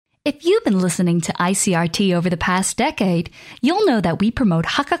If you've been listening to ICRT over the past decade, you'll know that we promote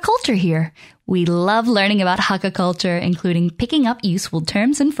Hakka culture here. We love learning about Hakka culture, including picking up useful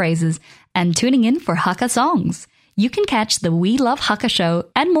terms and phrases and tuning in for Hakka songs. You can catch the We Love Hakka show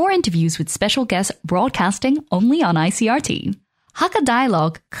and more interviews with special guests broadcasting only on ICRT. Hakka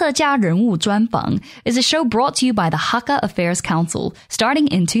Dialogue 客家人物专访 is a show brought to you by the Hakka Affairs Council starting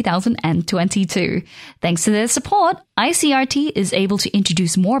in 2022. Thanks to their support, ICRT is able to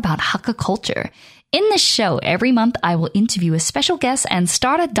introduce more about Hakka culture. In this show, every month I will interview a special guest and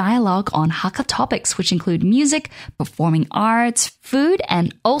start a dialogue on Hakka topics, which include music, performing arts, food,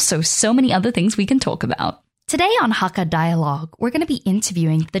 and also so many other things we can talk about. Today on Hakka Dialogue, we're going to be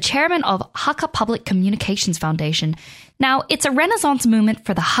interviewing the chairman of Hakka Public Communications Foundation. Now, it's a renaissance movement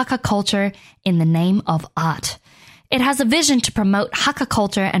for the Hakka culture in the name of art. It has a vision to promote Hakka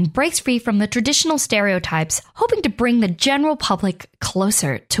culture and breaks free from the traditional stereotypes, hoping to bring the general public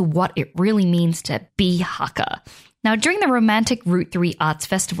closer to what it really means to be Hakka. Now, during the Romantic Route 3 Arts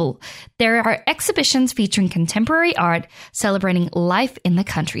Festival, there are exhibitions featuring contemporary art celebrating life in the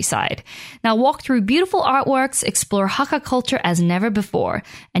countryside. Now, walk through beautiful artworks, explore Hakka culture as never before,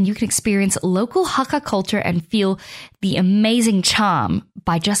 and you can experience local Hakka culture and feel the amazing charm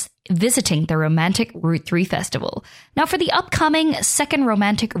by just visiting the Romantic Route 3 Festival. Now, for the upcoming second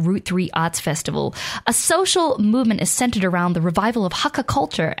Romantic Route 3 Arts Festival, a social movement is centered around the revival of Hakka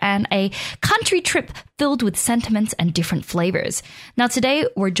culture and a country trip filled with sentiments and different flavors. Now, today,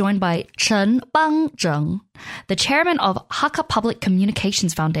 we're joined by陈邦畛, the chairman of Hakka Public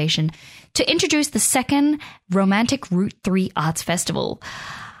Communications Foundation, to introduce the second Romantic Route 3 Arts Festival.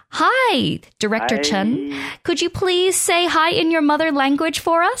 Hi, Director Chen. Could you please say hi in your mother language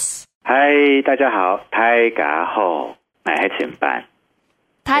for us? Hi, 大家好，大家好，我是陳班。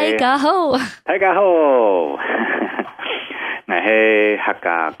大家好，大家好，我是客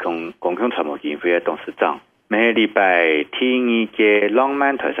家公共傳播基金會的董事長。每禮拜第2屆浪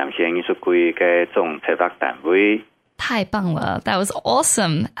漫台三線藝術季的總策劃單位。太棒了. That was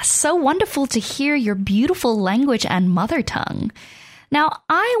awesome. So wonderful to hear your beautiful language and mother tongue. Now,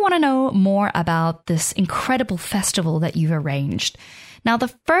 I want to know more about this incredible festival that you've arranged. Now, the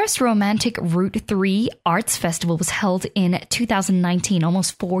first Romantic Route 3 Arts Festival was held in 2019,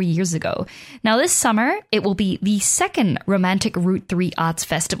 almost 4 years ago. Now, this summer, it will be the second Romantic Route 3 Arts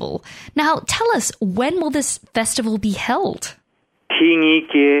Festival. Now, tell us, when will this festival be held? 第2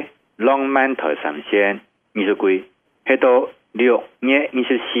屆浪漫台三線藝術季係到6月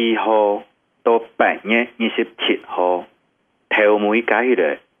24號到8月27號。頭每假日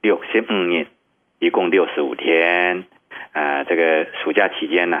的65日，一共65天。这个暑假期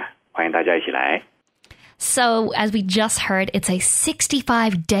间呢，欢迎大家一起来。So, as we just heard, it's a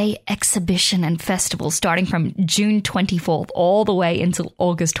 65-day exhibition and festival starting from June 24th all the way until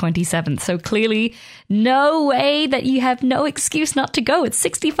August 27th. So clearly, no way that you have no excuse not to go. It's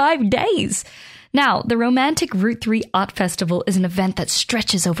 65 days. Now, the Romantic Route 3 Art Festival is an event that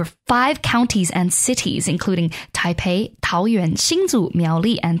stretches over 5 counties and cities, including Taipei, Taoyuan, Hsinchu,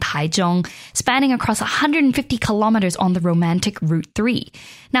 Miaoli, and Taichung, spanning across 150 kilometers on the Romantic Route 3.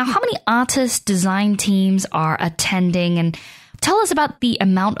 Now, how many artists, design teams are attending, and tell us about the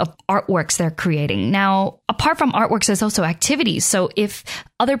amount of artworks they're creating. Now, apart from artworks, there's also activities. So if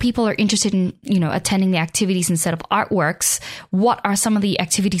other people are interested in, attending the activities instead of artworks, what are some of the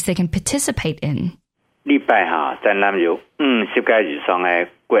activities they can participate in? 禮拜展覽有50個以上的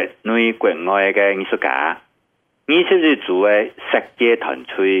國內國外的藝術家，20日組的設計團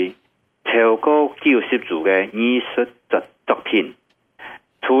隊，超過90組的藝術作品。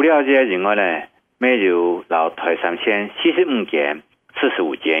除了這以外呢，沒有老台三線45間、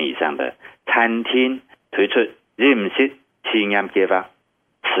45間以上的餐廳推出飲食體驗計劃，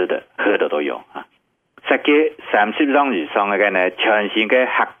吃的喝的都有啊。設計30種以上的呢，全新的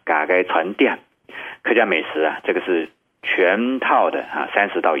客家的傳點，客家美食啊，這個是全套的啊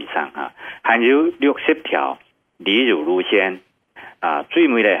，30道以上啊，還有60條禮儒路線啊，最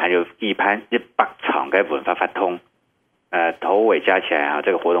美的還有100場的文化活動，頭尾加起來啊，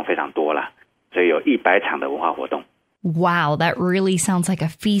這個活動非常多啦。所以有100場的文化活動。Wow, that really sounds like a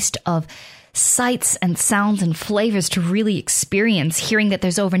feast of sights and sounds and flavors to really experience, hearing that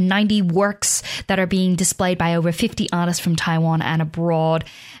there's over 90 works that are being displayed by over 50 artists from Taiwan and abroad.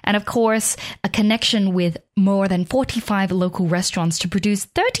 And of course, a connection with more than 45 local restaurants to produce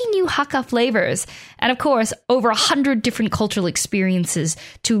 30 new Hakka flavors. And of course, over 100 different cultural experiences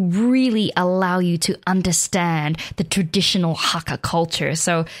to really allow you to understand the traditional Hakka culture.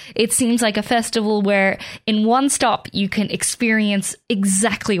 So it seems like a festival where in one stop you can experience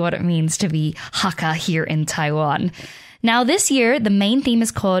exactly what it means to be Hakka here in Taiwan. Now this year, the main theme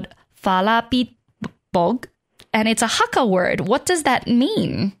is called Falapitbog, and it's a Hakka word. What does that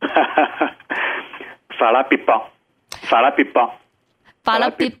mean? Falapitbog.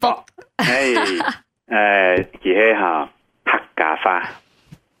 Falapitbog. 其實哈客家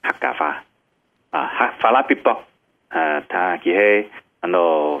話啊，Falapitbog它其實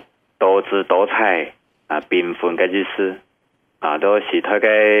多姿多彩啊，繽紛嘅意思啊，都時代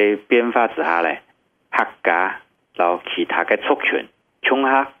嘅變化之下咧，客家然後其他嘅族群綜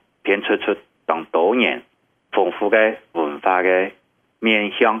合編出當多年豐富嘅文化嘅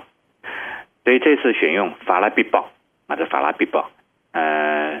面向，所以這次選用Falapitbog或者Falapitbog，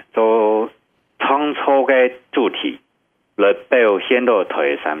做創作嘅主題來表現到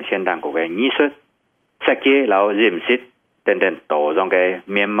台三線當國嘅藝術、設計、然後飲食等等多種嘅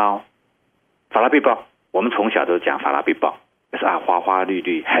面貌。Falapitbog，我們從小都講Falapitbog，就是花花綠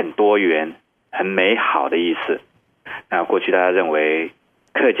綠、很多元、很美好的意思。那過去大家認為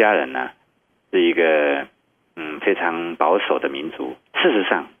客家人呢是一個非常保守的民族，事實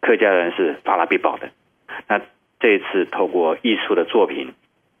上客家人是Falapitbog的。那這一次透過藝術的作品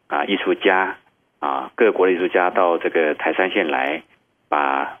啊，藝術家啊，各國的藝術家到這個台三線來，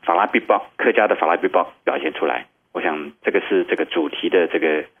把Falapitbog客家的Falapitbog表現出來。我想這個是這個主題的這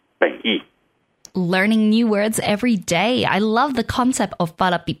個本意。Learning new words every day. I love the concept of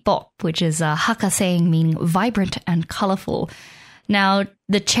Falapitbog, which is a Hakka saying meaning vibrant and colorful. Now,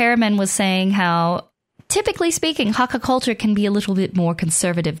 the chairman was saying how, typically speaking, Hakka culture can be a little bit more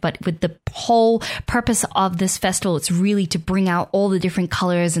conservative, but with the whole purpose of this festival, it's really to bring out all the different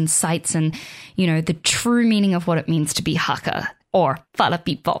colors and sights and, you know, the true meaning of what it means to be Hakka, or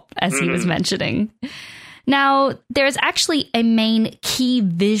Falapitbog, as he was mentioning. Now, there's actually a main key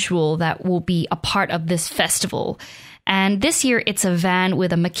visual that will be a part of this festival. And this year, it's a van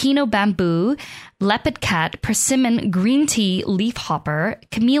with a Makino bamboo, leopard cat, persimmon green tea leaf hopper,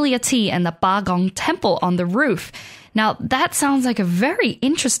 camellia tea, and the Bagong temple on the roof. Now, that sounds like a very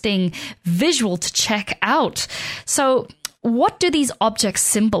interesting visual to check out. So, what do these objects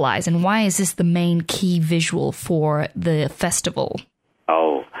symbolize, and why is this the main key visual for the festival?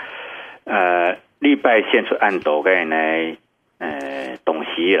 禮拜獻出很多嘅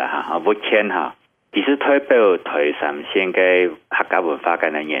東西啦嚇，物件嚇，其實代表台三線嘅客家文化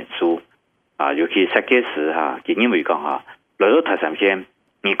嘅元素啊，尤其設計師嚇，因為講嚇，來到台三線，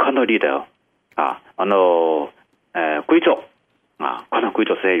你看到呢度啊，看到貴族啊，看到貴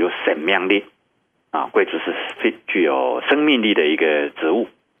族是有生命力啊，貴族是具有生命力的一個植物，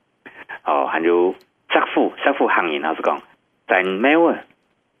哦，還有石虎行人，他是講山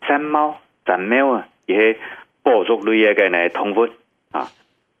貓。山貓啊，也是部族類嘅動物啊。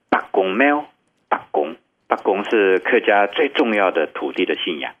白公貓，白公是客家最重要的土地的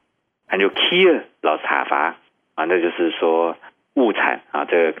信仰。還有企鵝老茶法啊，那就是說物產啊，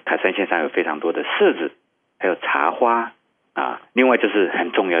這個台三線上有非常多的柿子，還有茶花啊。另外就是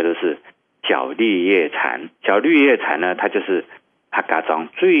很重要的是小綠葉蟬。小綠葉蟬呢，它就是客家莊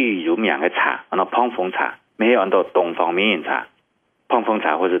最有名的茶，按照胖鳳茶，沒有按照東方美人茶。胖鳳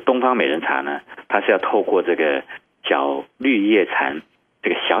茶或者東方美人茶呢，它是要透過這個小綠葉蟬這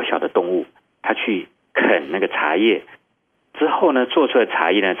個小小的動物，它去啃那個茶葉之後呢，做出來的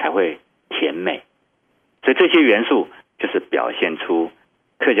茶葉呢才會甜美。所以這些元素就是表現出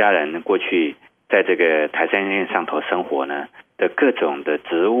客家人過去在這個台三線上頭生活呢的各種的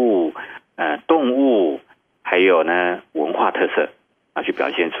植物、動物，還有呢文化特色啊，去表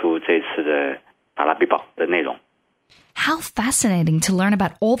現出這次的Falapitbog的內容。How fascinating to learn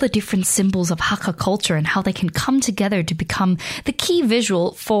about all the different symbols of Hakka culture and how they can come together to become the key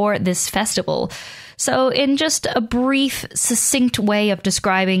visual for this festival. So in just a brief, succinct way of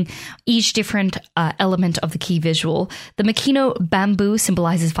describing each different element of the key visual, the Makino bamboo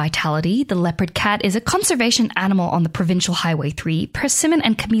symbolizes vitality. The leopard cat is a conservation animal on the Provincial Highway 3. Persimmon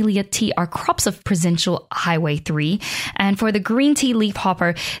and camellia tea are crops of Provincial Highway 3. And for the green tea leaf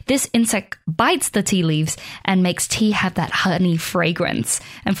hopper, this insect bites the tea leaves and makes tea have that honey fragrance.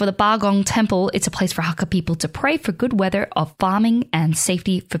 And for the Bagong temple, it's a place for Hakka people to pray for good weather of farming and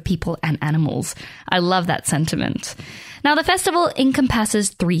safety for people and animals. I love that sentiment. Now, the festival encompasses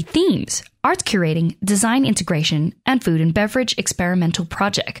 3 themes: arts curating, design integration, and food and beverage experimental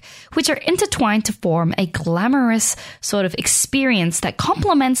project, which are intertwined to form a glamorous sort of experience that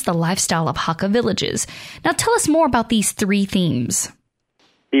complements the lifestyle of Hakka villages. Now, tell us more about these 3 themes.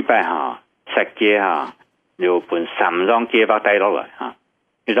 禮拜設計有本3種計劃帶落來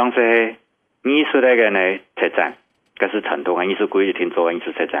一種是藝術的呢車站，這是傳統的藝術季聽做的藝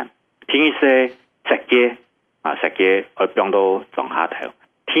術車站。第二是設計我放到莊下頭。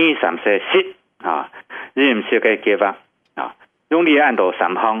第三是飲食的計劃啊，用你按照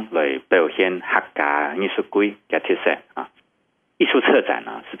3方来表现客家艺术季的特色啊。艺术策展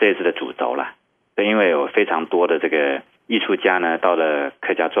呢是这次的主轴啦，因为有非常多的这个艺术家呢到了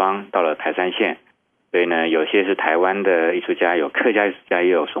客家庄，到了台三线，所以呢有些是台湾的艺术家，有客家艺术家，也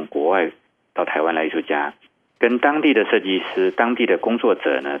有从国外到台湾来艺术家，跟当地的设计师、当地的工作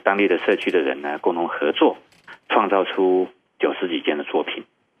者呢、当地的社区的人呢共同合作，创造出90几件的作品。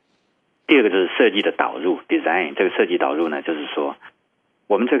第二个就是设计的导入 design， 这个设计导入呢就是说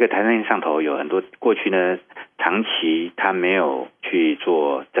我们这个台三线上头有很多过去呢长期他没有去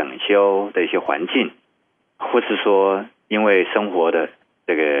做整修的一些环境，或是说因为生活的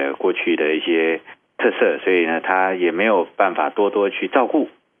这个过去的一些特色，所以呢他也没有办法多去照顾，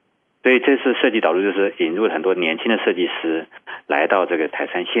所以这次设计导入就是引入了很多年轻的设计师来到这个台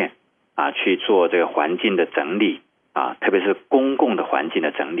三线啊，去做这个环境的整理啊，特别是公共的环境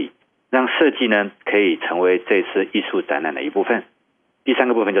的整理，让设计呢可以成为这次艺术展览的一部分。第3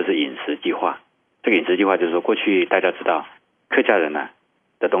个部分就是饮食计划，这个饮食计划就是说过去大家知道客家人呢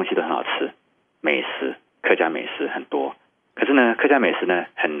的东西都很好吃，美食客家美食很多，可是呢客家美食呢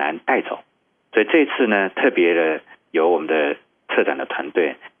很难带走，所以这次呢特别的由我们的策展的团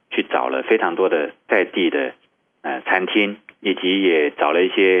队去找了非常多的在地的餐厅，以及也找了一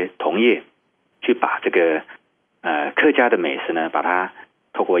些同业去把这个客家的美食呢把它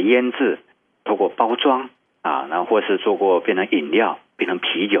透过腌制、透过包装啊，然后或是做过变成饮料、变成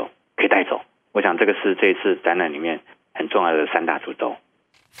啤酒可以带走。我想这个是这一次展览里面很重要的3大主轴。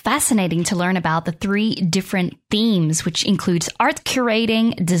Fascinating to learn about the 3 different themes, which includes art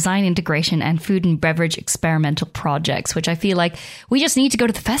curating, design integration, and food and beverage experimental projects, which I feel like we just need to go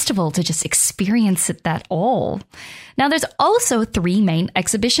to the festival to just experience that all. Now, there's also 3 main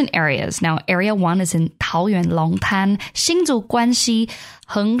exhibition areas. Now, Area 1 is in Taoyuan Longtan, Xingzhou Guanxi,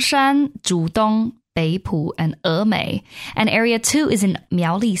 Hengshan, Zhudong, Beipu, and Emei. And Area 2 is in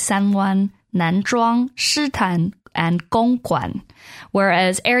Miaoli Sanwan, Nanzhuang, Shitan, and Gongguan,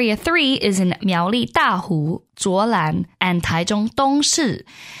 whereas Area 3 is in Miaoli Dahu, Zhuolan, and Taichung Dongshi.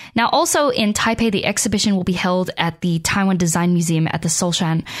 Now, also in Taipei, the exhibition will be held at the Taiwan Design Museum at the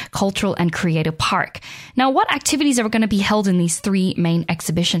Solshan Cultural and Creative Park. Now, what activities are going to be held in these 3 main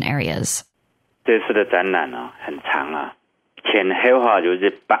exhibition areas? 这次的展览呢很长啊，前后就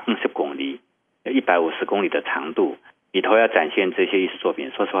是80公里，150公里的长度，里头要展现这些艺术作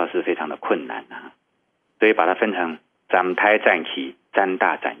品，说实话是非常的困难啊。所以把它分成3台展区、3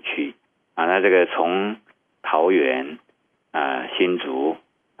大展区啊。那这个从桃园新竹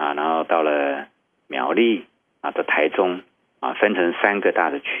啊，然后到了苗栗啊，到台中啊，分成3个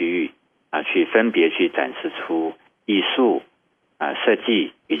大的区域啊，去分别去展示出艺术啊、设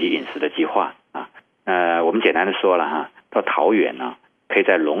计以及饮食的计划啊。我们简单的说了哈，到桃园呢，可以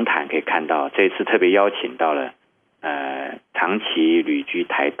在龙潭可以看到，这一次特别邀请到了长期旅居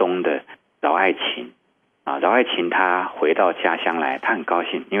台东的饶爱琴。饶爱琴她回到家乡来，她很高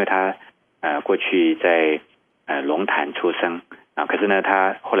兴，因为她过去在龙潭出生啊，可是呢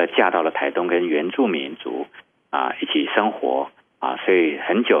她后来嫁到了台东，跟原住民族啊一起生活啊，所以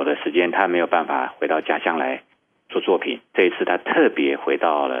很久的时间她没有办法回到家乡来做作品。这一次她特别回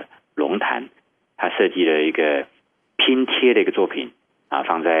到了龙潭，她设计了一个拼贴的一个作品啊，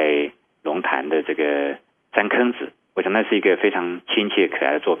放在龙潭的这个山坑子，我想那是一个非常亲切可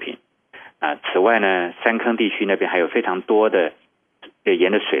爱的作品。此外呢，山坑地区那边还有非常多的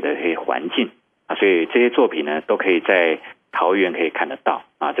沿着水的这些环境啊，所以这些作品呢都可以在桃园可以看得到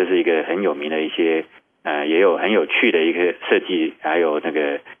啊，这是一个很有名的一些也有很有趣的一个设计，还有那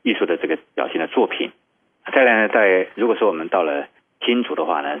个艺术的这个表现的作品。再来呢，如果说我们到了新竹的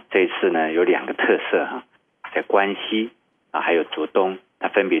话呢，这一次呢有2个特色哈，在关西啊还有竹东，它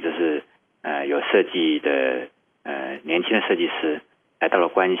分别就是有设计的年轻的设计师来到了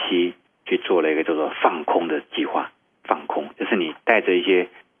关西。去做了一个叫做放空的计划，放空就是你带着一些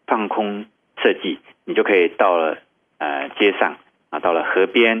放空设计，你就可以到了街上啊，到了河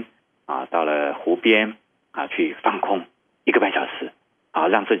边啊，到了湖边啊，去放空1个半小时啊，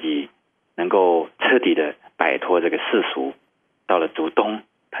让自己能够彻底的摆脱这个世俗。到了竹东，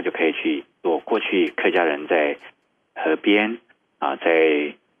他就可以去做过去客家人在河边啊，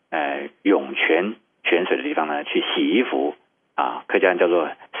在涌泉水的地方呢去洗衣服。客家人叫做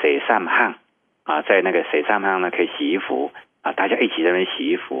水上汉啊，在那个水上汉呢可以洗衣服啊，大家一起在那边洗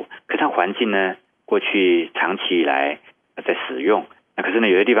衣服。可是环境呢，过去长期以来在使用，可是呢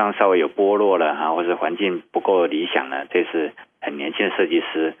有些地方稍微有剥落了啊，或者环境不够理想呢，这是很年轻的设计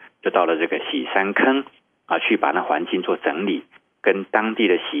师就到了这个洗山坑啊，去把那环境做整理，跟当地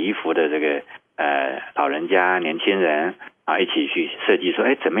的洗衣服的这个老人家、年轻人啊一起去设计说，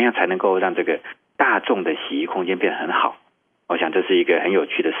怎么样才能够让这个大众的洗衣空间变得很好我想这是一个很有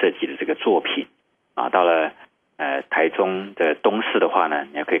趣的设计的这个作品啊。到了台中的东势的话呢，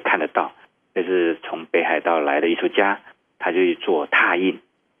你也可以看得到，这是从北海道来的艺术家，他就去做拓印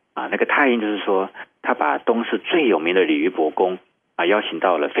啊。那个拓印就是说，他把东势最有名的鲤鱼伯公啊，邀请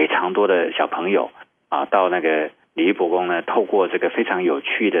到了非常多的小朋友啊，到那个鲤鱼伯公呢，透过这个非常有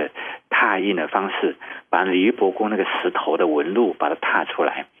趣的拓印的方式，把鲤鱼伯公那个石头的纹路把它拓出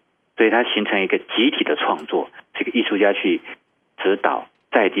来，所以它形成一个集体的创作。这个艺术家去指导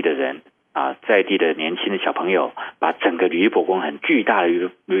在地的人啊，在地的年轻的小朋友，把整个鲤鱼伯公很巨大的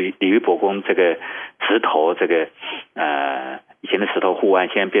鲤鱼伯公这个石头，这个以前的石头护岸，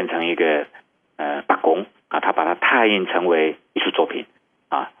现在变成一个把公啊，他把它拓印成为艺术作品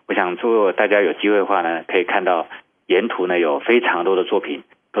啊。我想如果大家有机会的话呢，可以看到沿途呢有非常多的作品，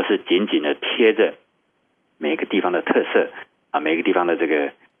都是紧紧的贴着每个地方的特色啊，每个地方的这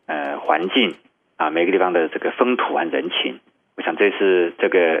个环境啊，每个地方的这个风土和人情。我想这是这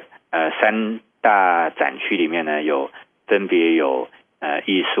个3大展区里面呢，分别有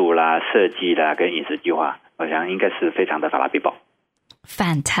艺术啦、设计啦跟饮食计划，我想应该是非常的法拉必宝。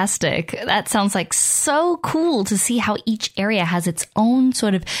Fantastic. That sounds like so cool to see how each area has its own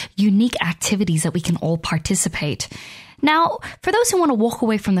sort of unique activities that we can all participate. Now, for those who want to walk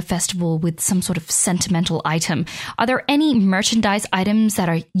away from the festival with some sort of sentimental item, are there any merchandise items that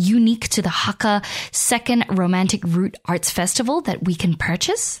are unique to the Hakka Second Romantic Route Arts Festival that we can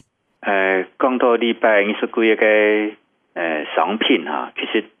purchase? 讲到礼拜艺术季嘅商品哈，其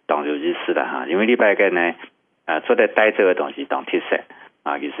实当然就是啦哈，因为礼拜嘅呢做在带这个东西当特色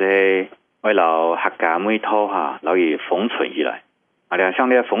啊，其实为了客家每套哈，攞去封存起来。啊，像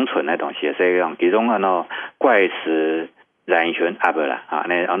那封存的东西，是讲其中怪石染泉阿不啦啊，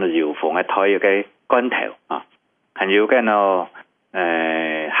那油封的套一个罐头啊，还有个咸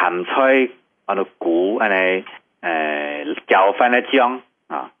菜菇搅翻的酱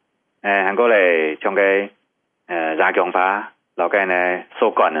啊，还过来将个炸姜花，老个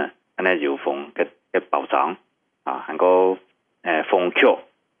手干呢，油封嘅包装啊，还过风球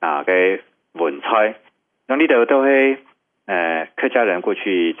啊个文菜，那里头都会。客家人过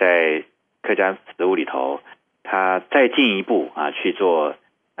去在客家食物里头，他再进一步啊去做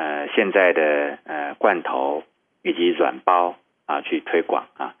现在的罐头以及软包啊去推广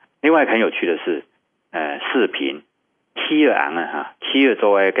啊。另外很有趣的是视频七二昂啊，七二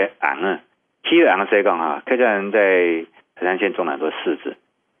作为一个昂啊，七二昂是讲哈，客家人在台三线种了很多柿子，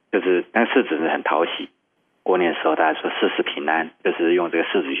就是那个柿子是很讨喜。过年的时候大家说事事平安，就是用这个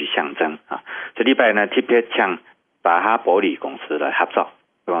柿子去象征啊。这礼拜呢特别像巴哈玻璃公司来合作，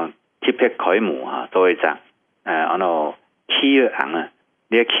用特别开幕啊，做一张七二昂啊，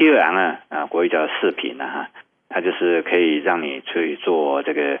那七二昂啊，国语叫视频啊哈，它就是可以让你去做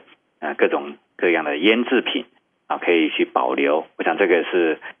这个各种各样的腌制品啊，可以去保留。我想这个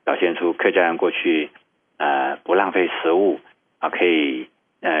是表现出客家人过去不浪费食物啊，可以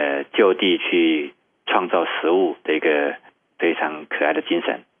就地去创造食物的一个非常可爱的精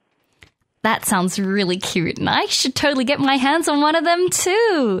神。That sounds really cute, and I should totally get my hands on one of them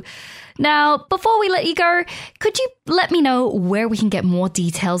too. Now, before we let you go, could you let me know where we can get more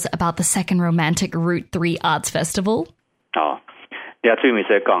details about the Second Romantic Route 3 Arts Festival? 你最尾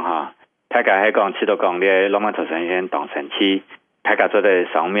是讲哈，大家喺讲，知道讲咧浪漫台三线当城区，大家做在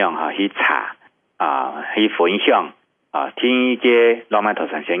上面哈去查啊，去分享啊，听一啲浪漫台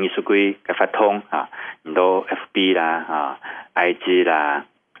三线艺术季嘅发通啊，唔到 FB 啦啊 ，IG 啦。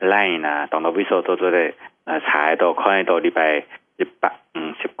Line 啊，当到微信都做的查到看到礼拜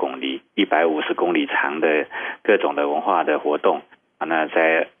150公里、150公里长的各种的文化的活动啊，那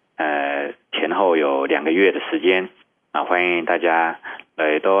在前后有2个月的时间啊，欢迎大家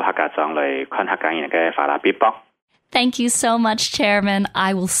来到客家庄来看客家人嘅法拉必宝。Thank you so much, Chairman.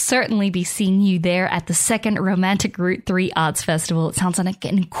 I will certainly be seeing you there at the Second Romantic Route 3 Arts Festival. It sounds like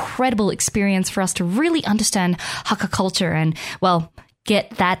an incredible experience for us to really understand Hakka culture and, well,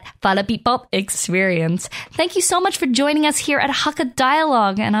 get that Falapipop experience. Thank you so much for joining us here at Hakka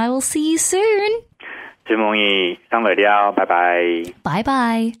Dialogue, and I will see you soon. Bye-bye.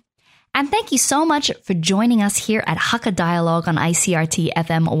 Bye-bye. And thank you so much for joining us here at Hakka Dialogue on ICRT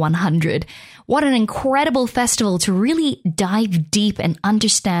FM 100. What an incredible festival to really dive deep and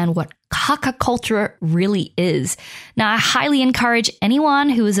understand what Hakka culture really is. Now, I highly encourage anyone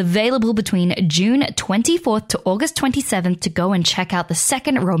who is available between June 24th to August 27th to go and check out the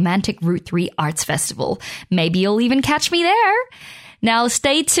Second Romantic Route 3 Arts Festival. Maybe you'll even catch me there. Now,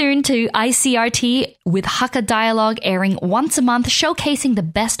 stay tuned to ICRT with Hakka Dialogue airing once a month, showcasing the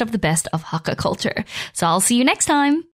best of Hakka culture. So I'll see you next time.